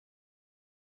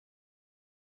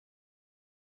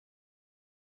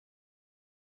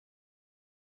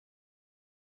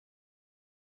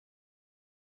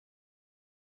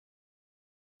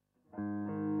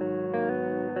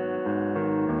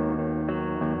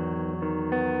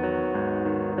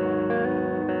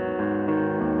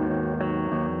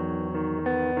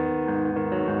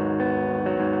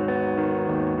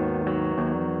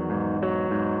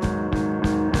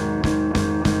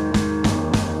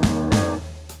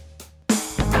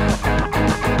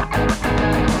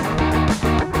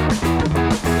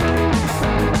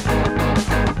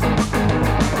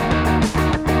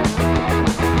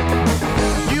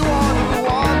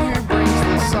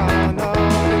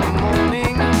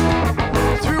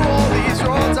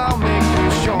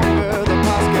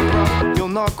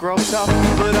Grows up,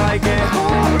 but I get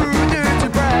harder to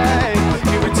break.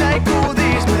 You would take all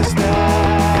these mistakes,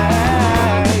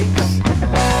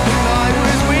 and I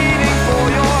was waiting for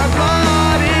your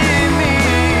blood in me,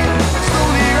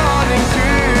 slowly running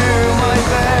through my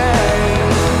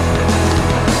veins.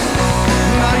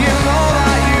 Now you know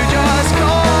that you just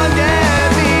can't get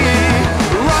me,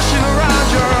 rushing around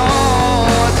your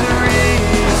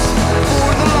arteries for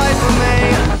the life of me.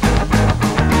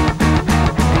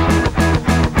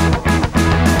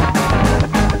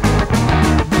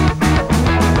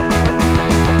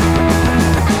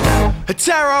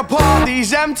 Tear apart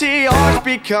these empty hearts,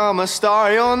 become a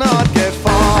star. You'll not get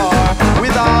far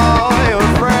without your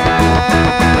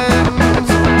friends.